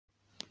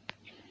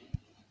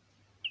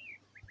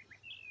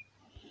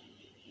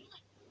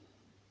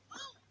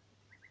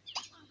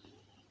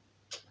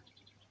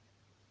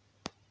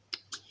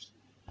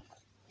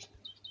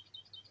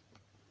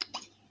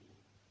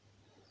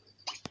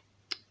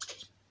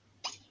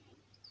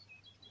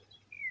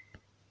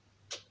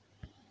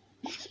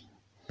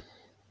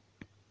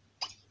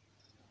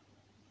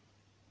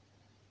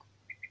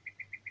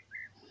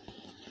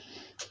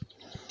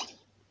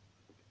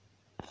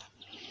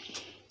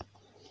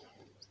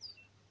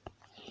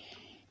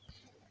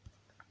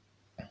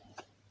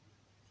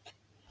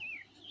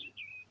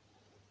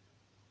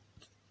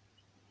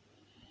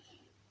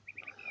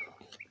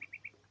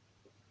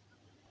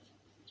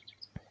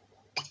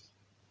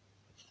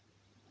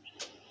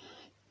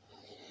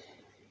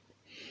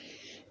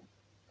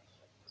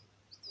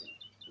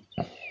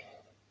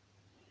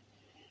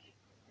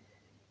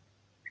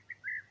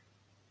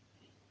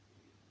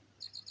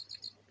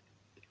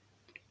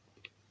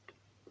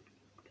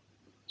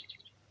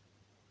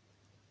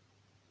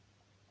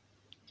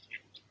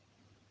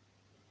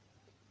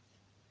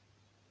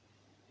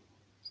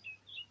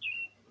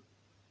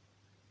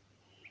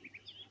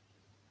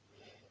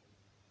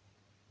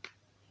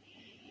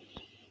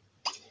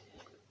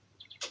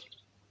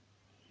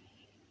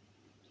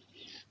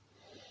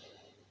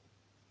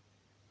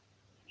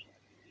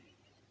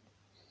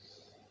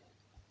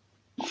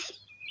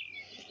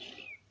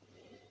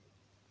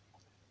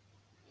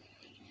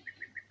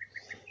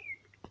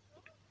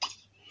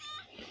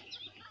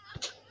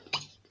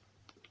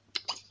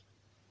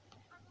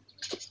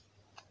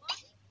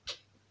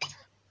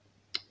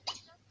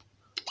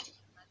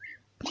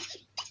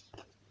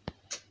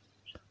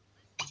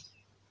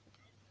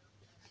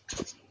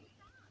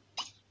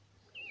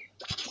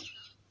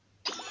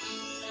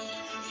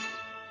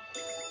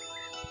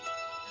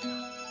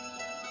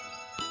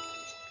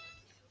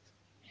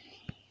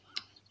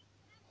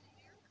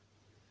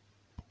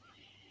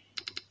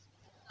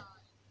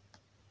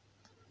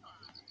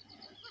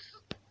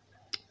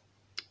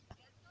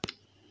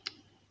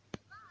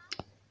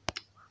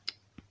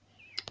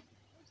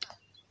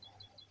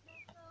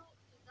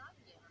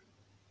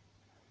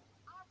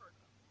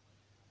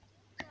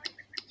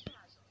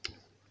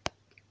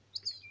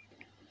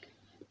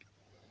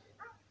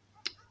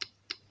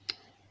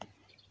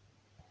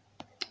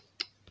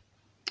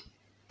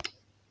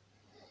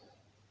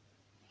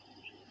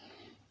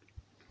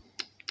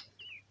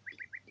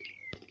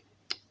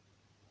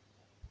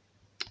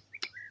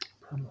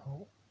come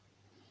home.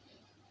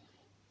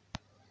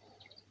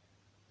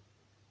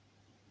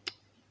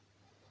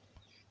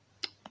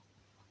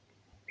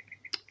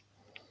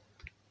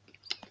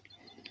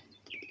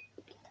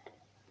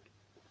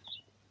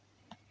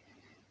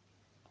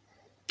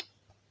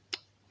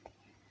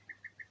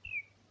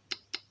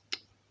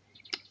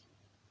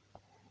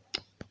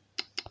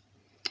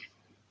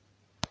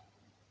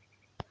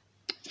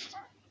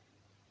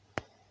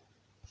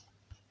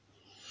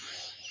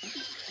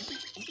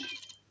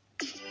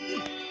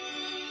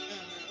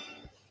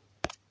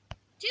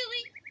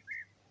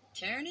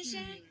 Turn a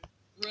shake.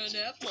 Run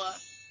up,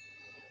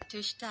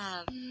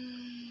 Tushtav.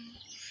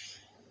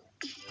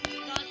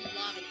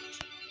 Goslavich.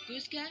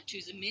 Guska,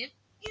 choose a myth.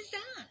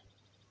 Izan.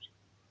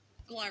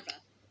 Glarva.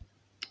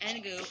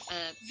 Anagu,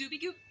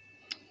 Zubigoop.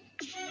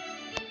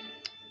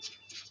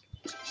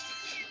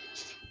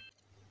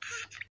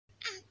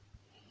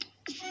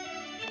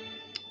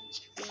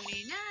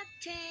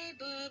 Buninate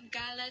bub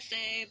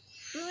galase.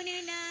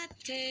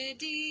 Buninate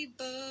di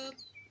bub.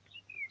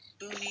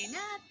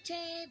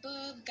 Buninate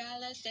bub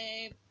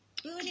galase.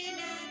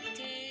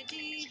 Buninate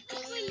di bub.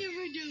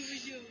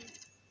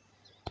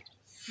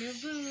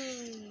 Never.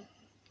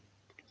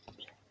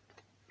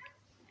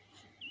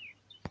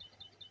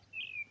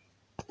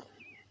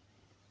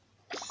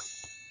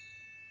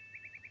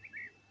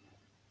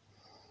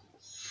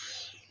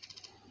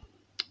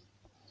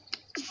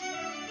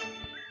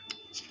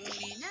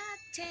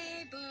 Buninate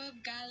bub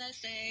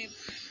galase.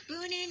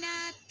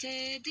 Buninate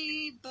di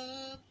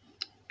bub.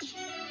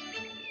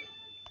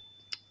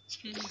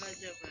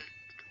 Bazova.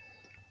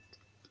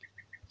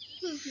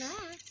 Who's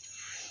that?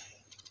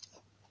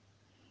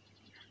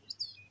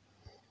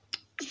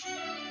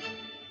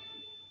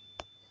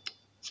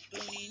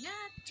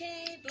 Buninate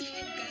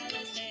bub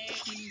galase.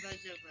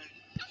 Bazova.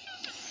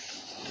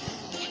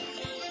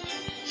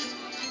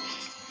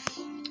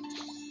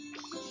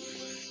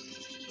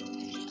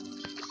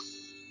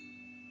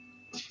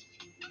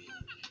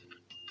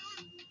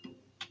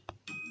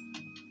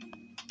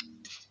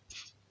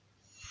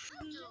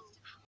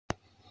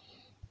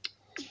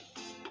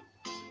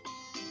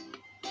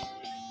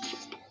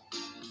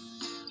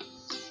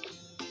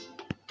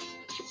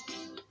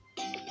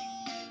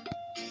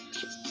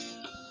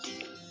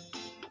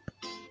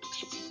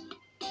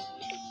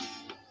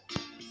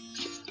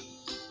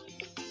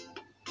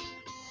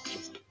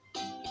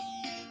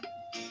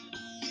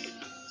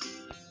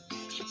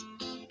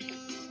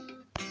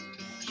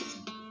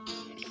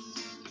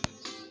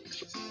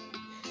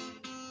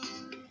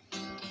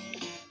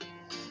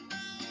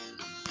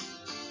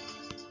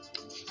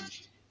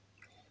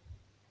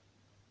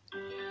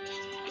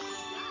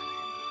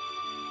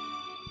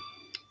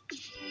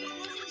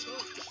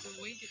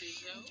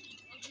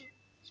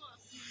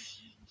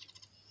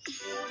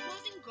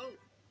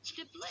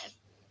 Step left.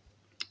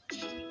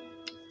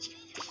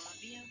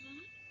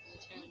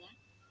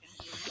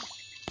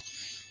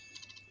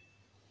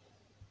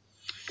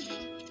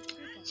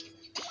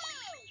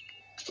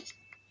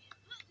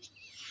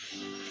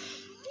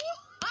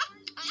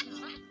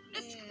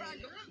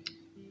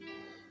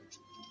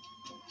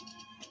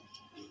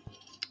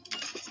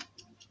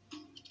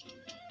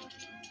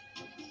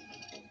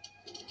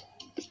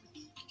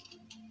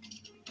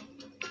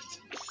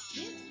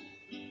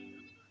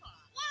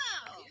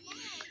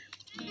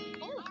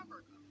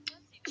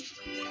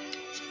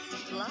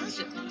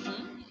 Lasha.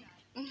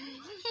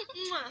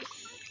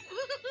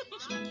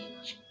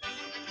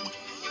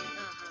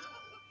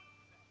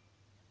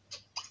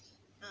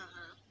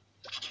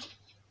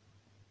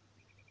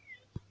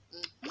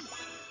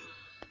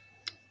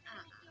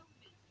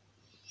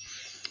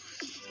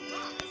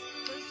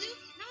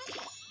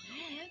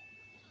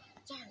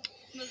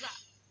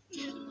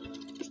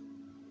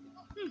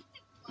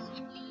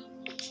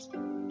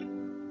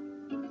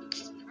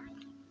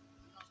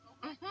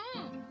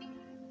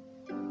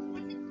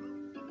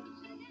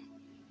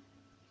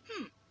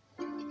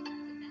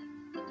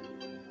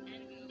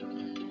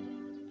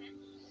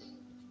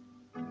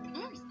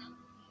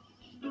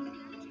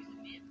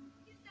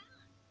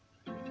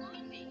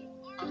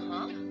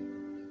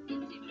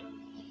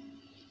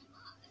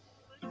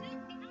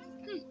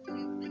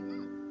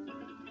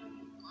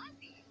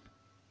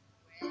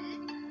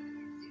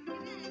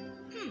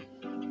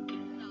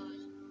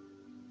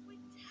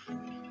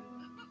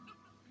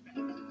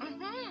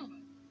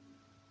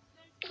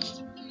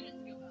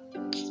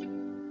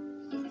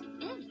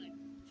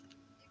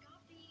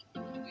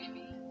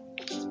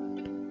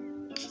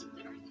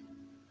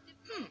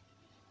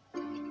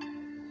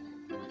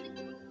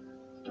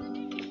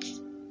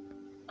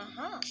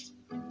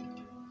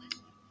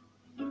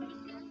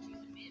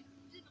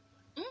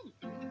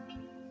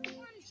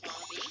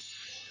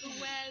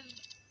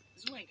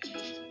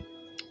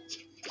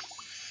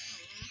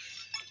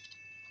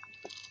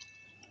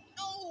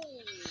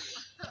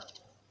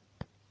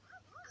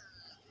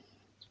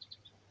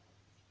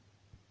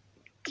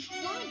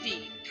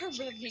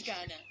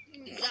 Karevigana.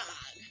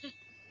 Zad.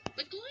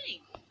 But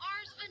Gling.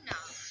 Ars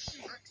Vanaf.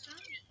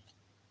 Arksani.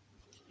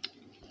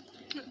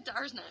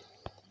 Darsna.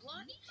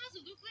 Blondie has a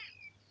Luke lamp.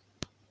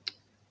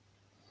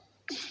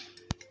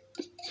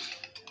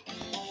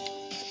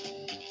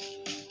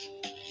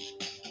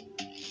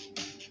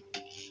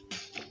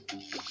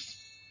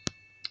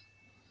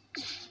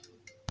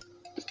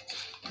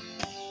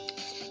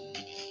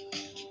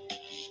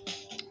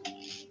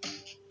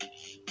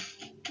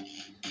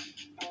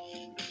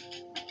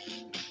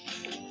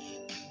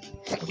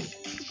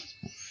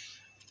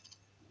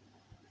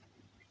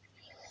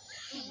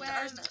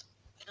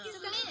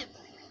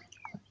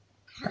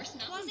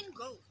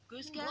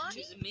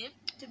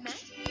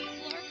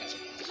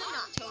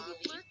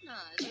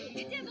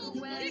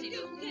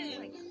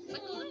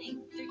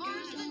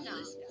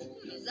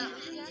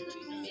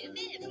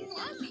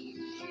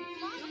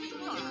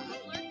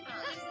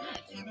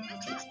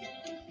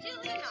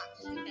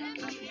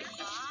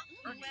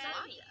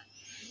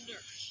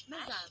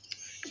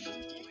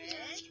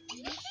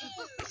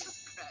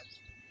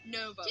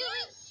 Nobo.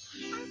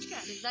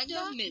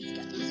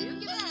 Miska.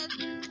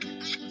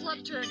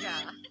 Flapturga.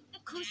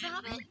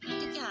 Kusabit.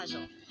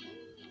 Dekazel.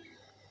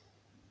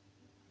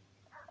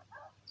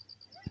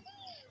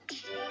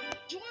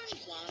 Jorn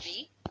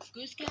Flavi.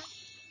 Guska.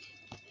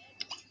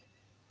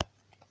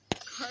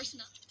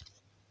 Karsna.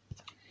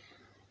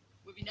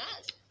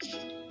 Wibinaz.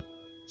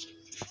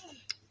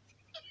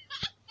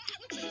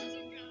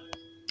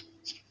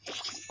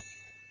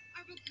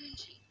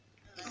 Arbokunchi.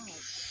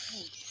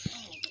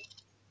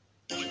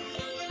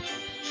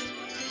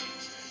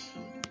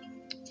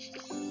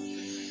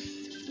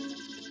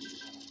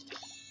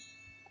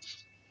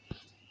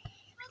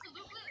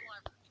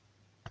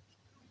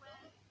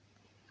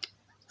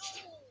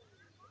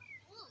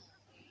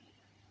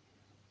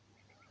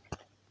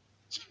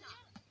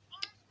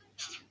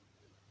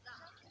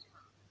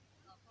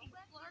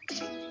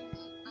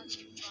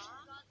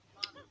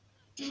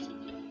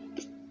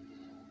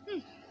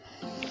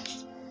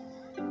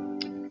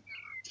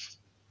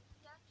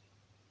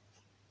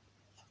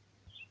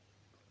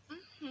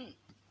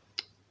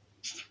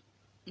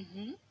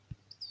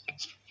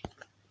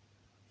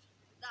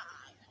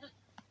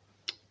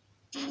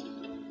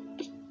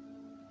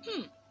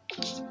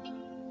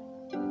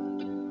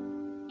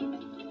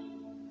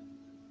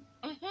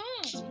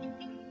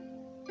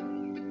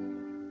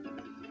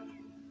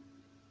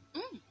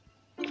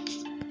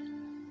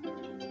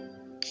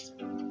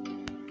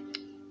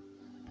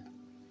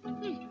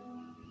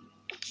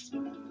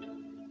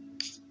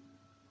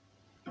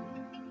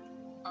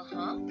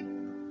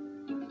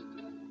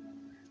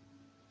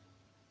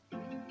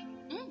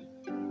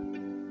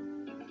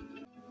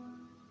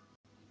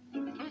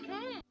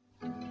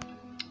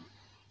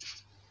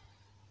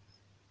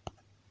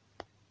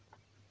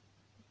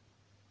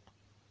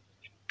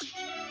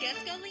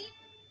 Geskali,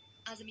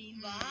 Azami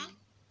Va,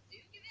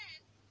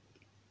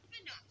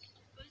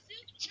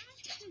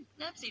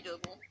 Napsy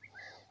Double.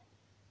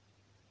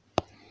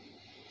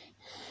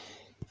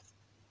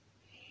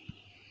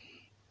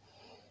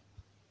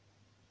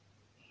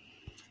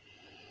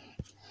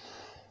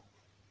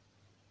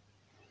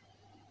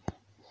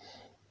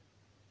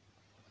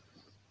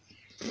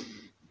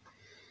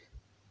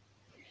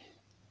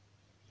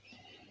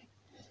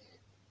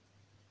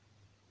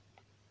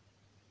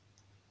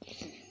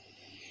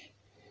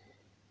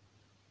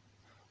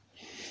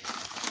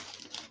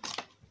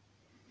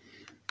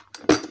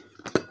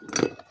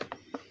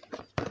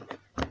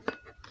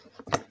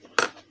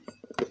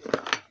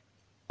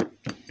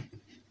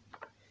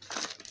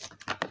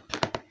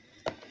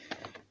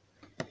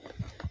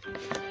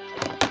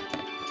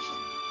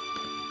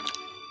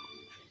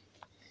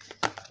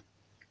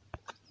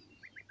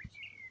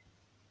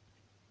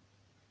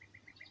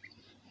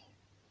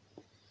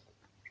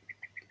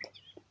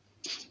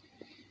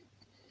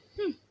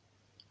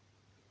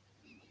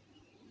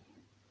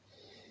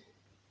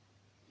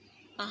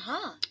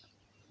 Aha.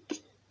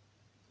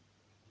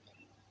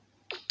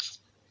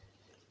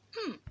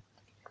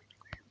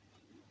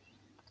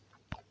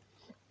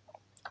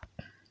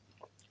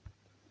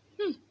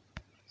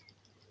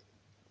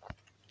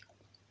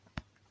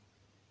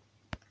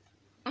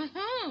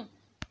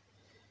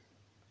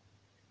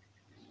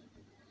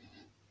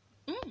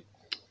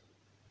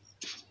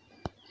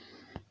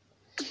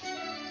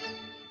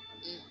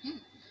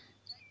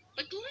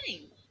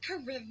 Bagling.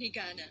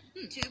 Karevnigana.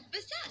 To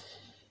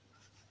possess.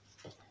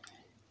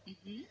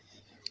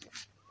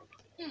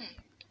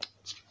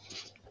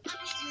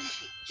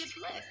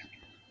 Deblef.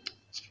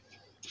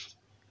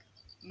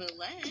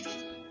 Molest.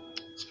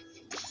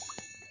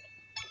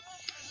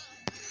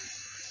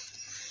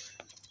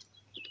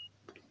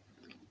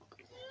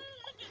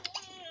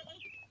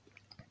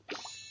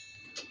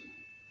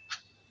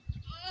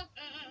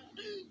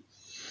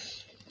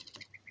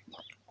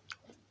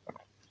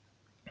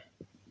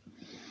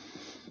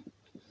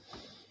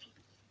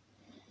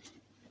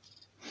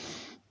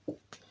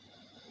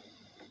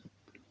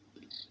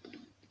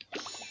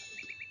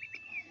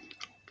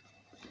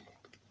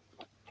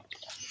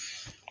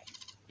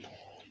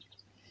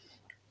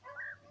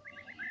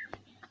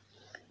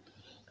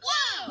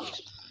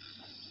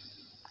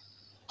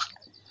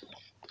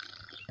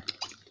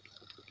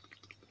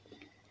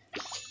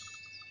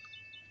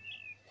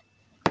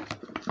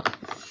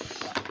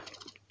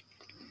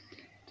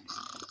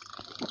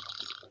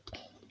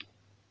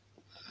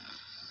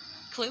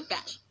 Clue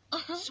bet.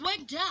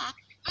 Swig duck.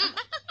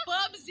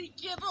 Bubsy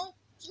Gibble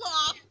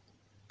Flop.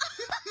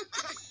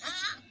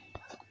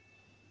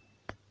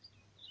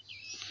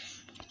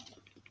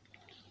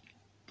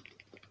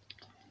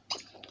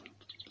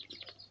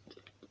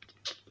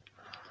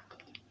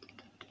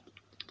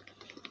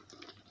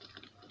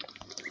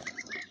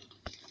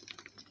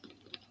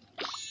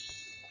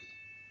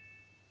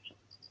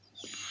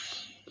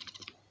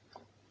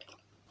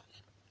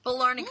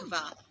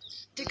 Balarnikova.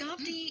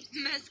 Dagavdi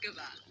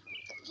Meskova.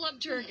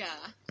 Flubturga.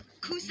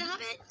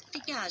 Kuzabit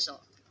Digazal.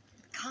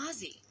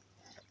 Kazi.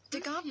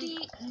 Dagavdi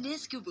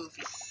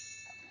Niskubufi.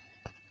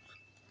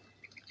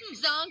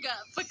 Zonga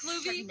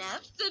Faklubi.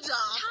 Nev. The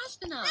dog.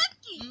 Taspina.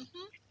 Nepki.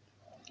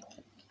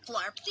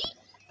 Flarpsy.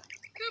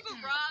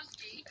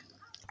 Kubarovsky.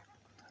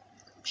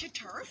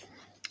 Chaturf.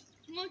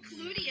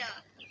 Makludia.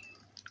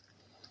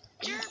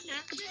 Jervna.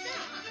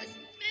 Dazaz.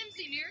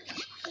 Memsi Nirka.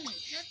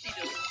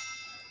 Nepsido.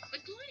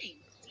 Bagling.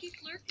 Ski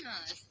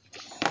Flirknas.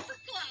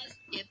 Class.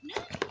 Ibna.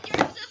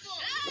 Yerzifel.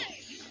 Hey!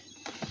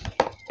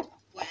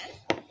 Wet.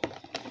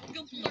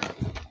 Gumplur.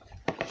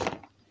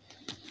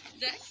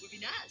 That would be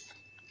nice.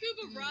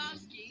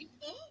 Kubarovsky.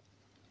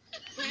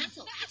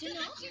 Ransel.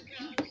 Denal.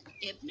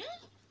 Ibna.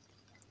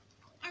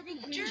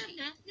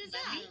 Jervna.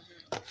 Nazaz.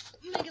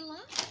 Megala.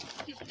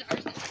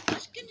 Darza.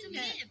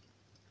 Ashkenazim.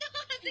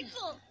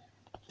 Sixel.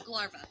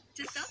 Glarva.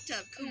 Tisapta.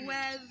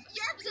 Kuev.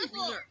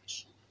 Yerzifel. Lurch.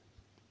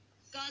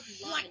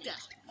 Godlagda.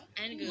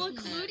 And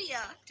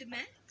Makludia.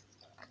 Demet.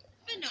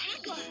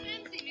 Benakla.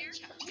 Memsi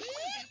Nirka.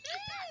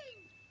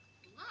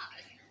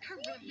 Blaz.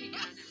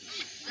 Karubnikana.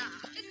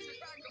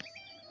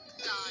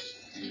 Dodge.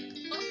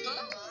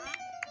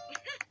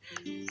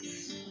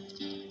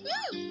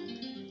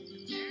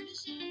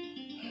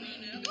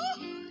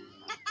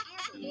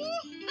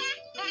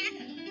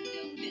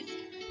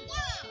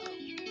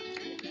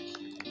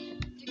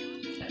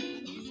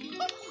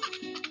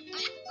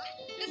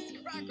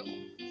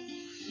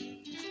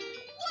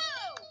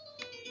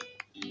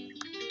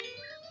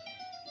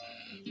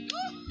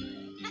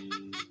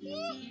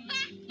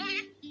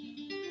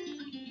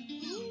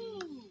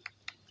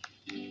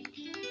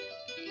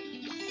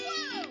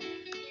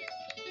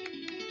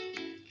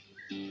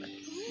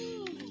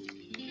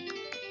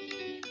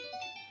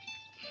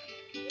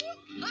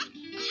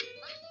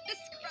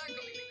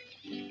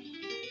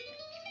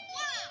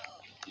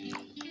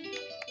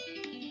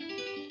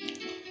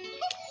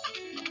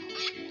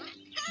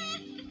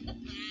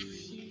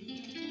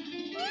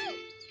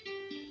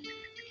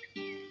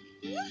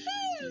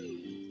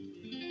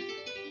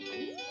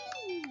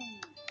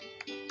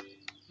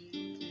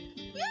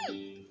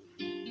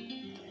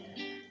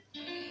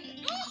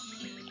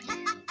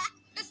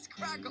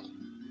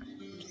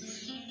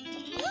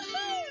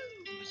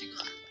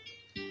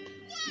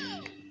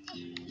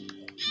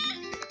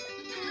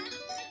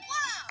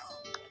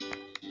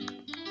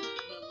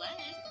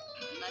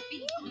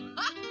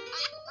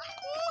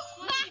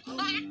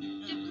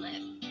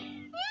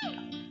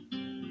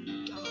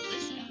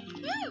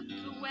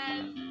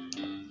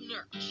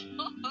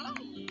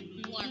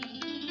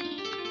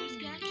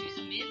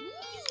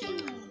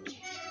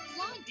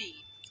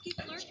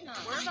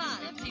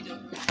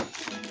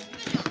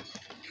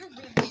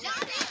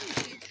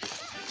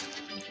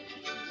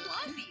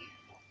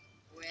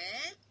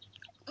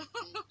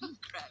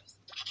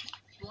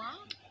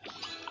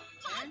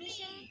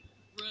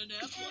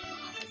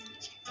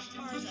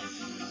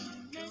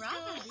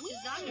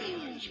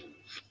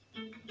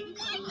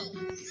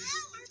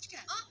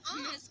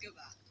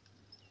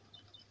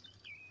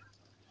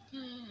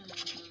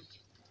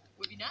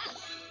 Would be nice.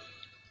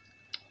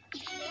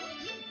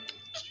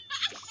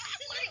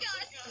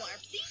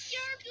 Flarpsy.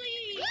 Yarbly.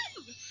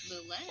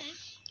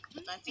 Lilith.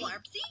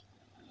 Flarpsy.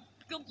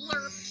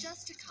 Gumblurp.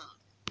 Justica.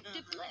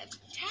 Diplip.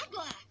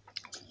 Tabla.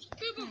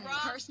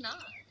 Kubarovsky. Persna.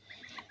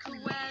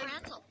 Kuev.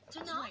 Ransel.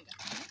 Tanaga.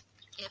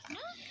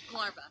 Ipna.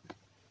 Glarva.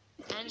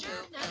 And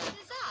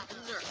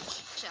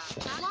Lurch.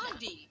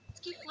 Blondie.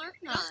 Ski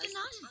Flirknas.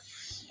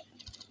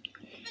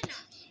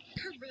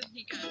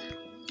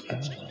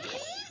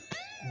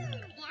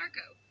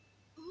 Blarko.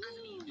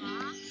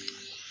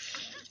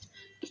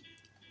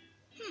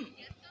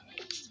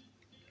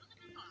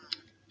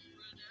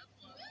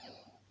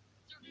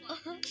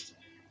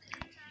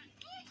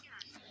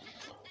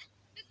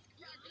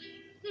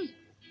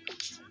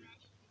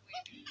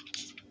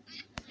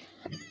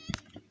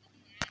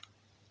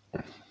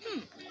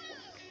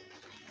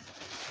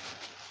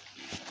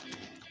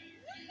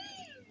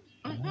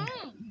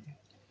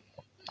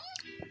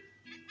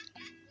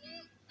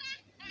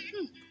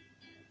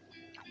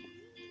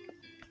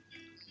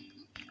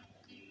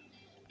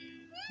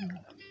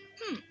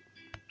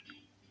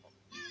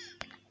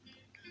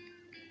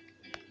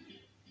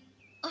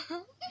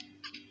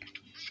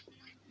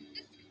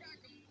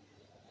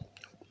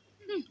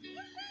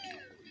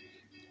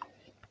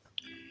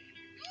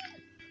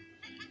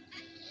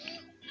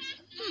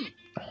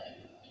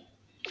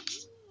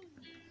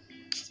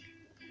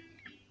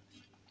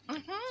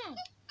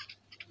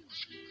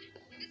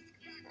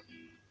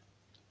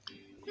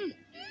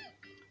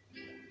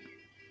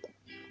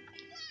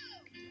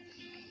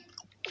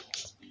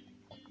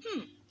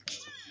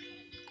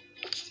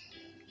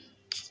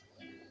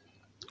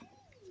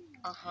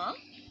 Uh-huh.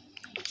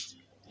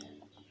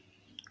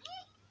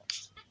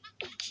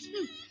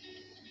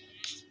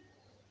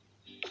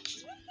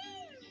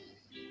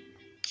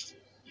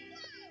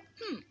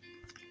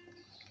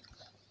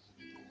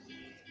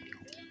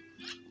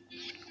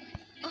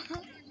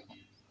 Uh-huh.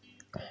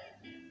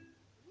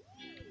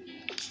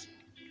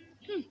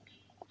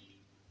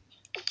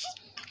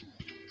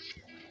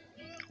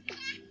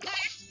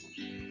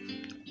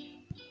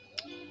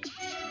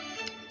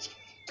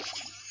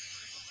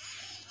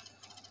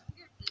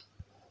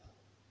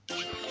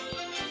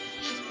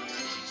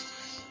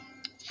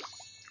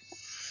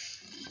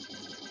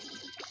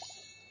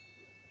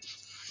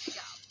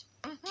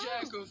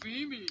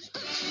 Jacobimi.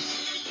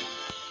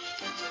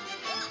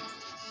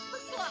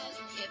 Plus,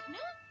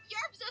 Hypna,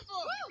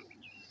 Yarbziful.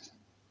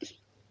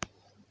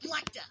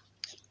 Blekta.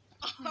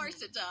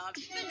 Arsadob.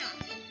 Vanaf.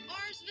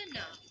 Ars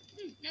Vanaf.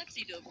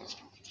 Nepsi double.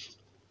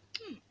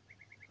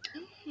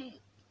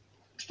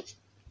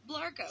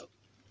 Blarko.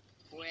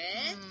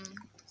 With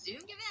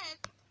Zungavet.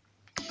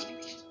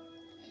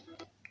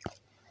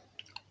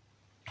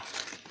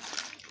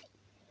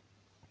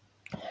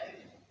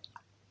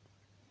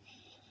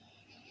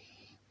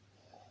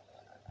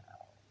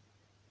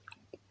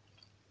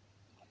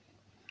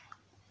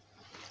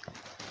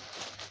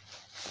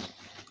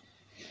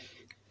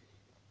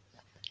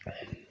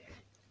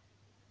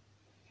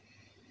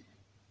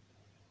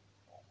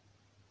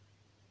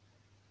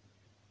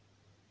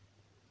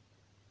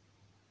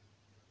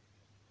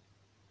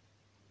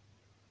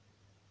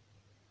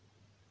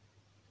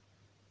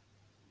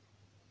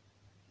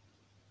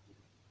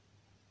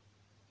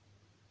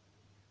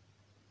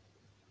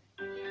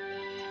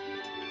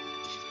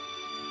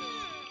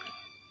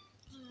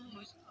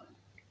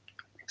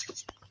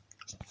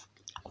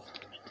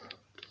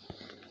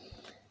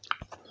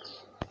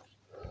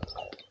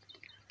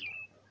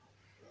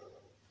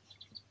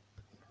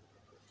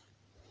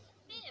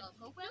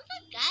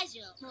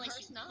 Gajo,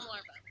 Karsna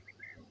Larva.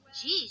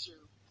 Jiju,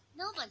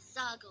 Nova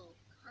Zago,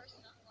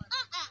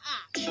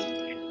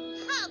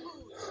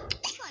 Habus,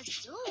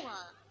 Kazoa,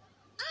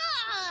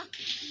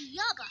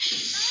 Yaba,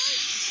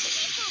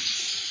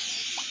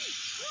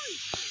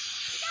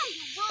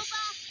 Yayoba,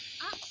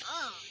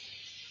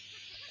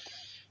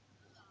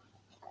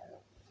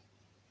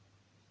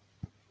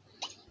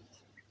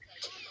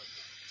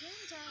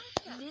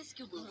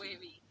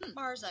 Niskabufi.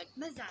 Marzak.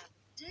 Mazap.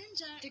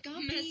 Dinja.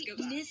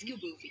 Meskabufi.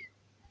 Niskabufi.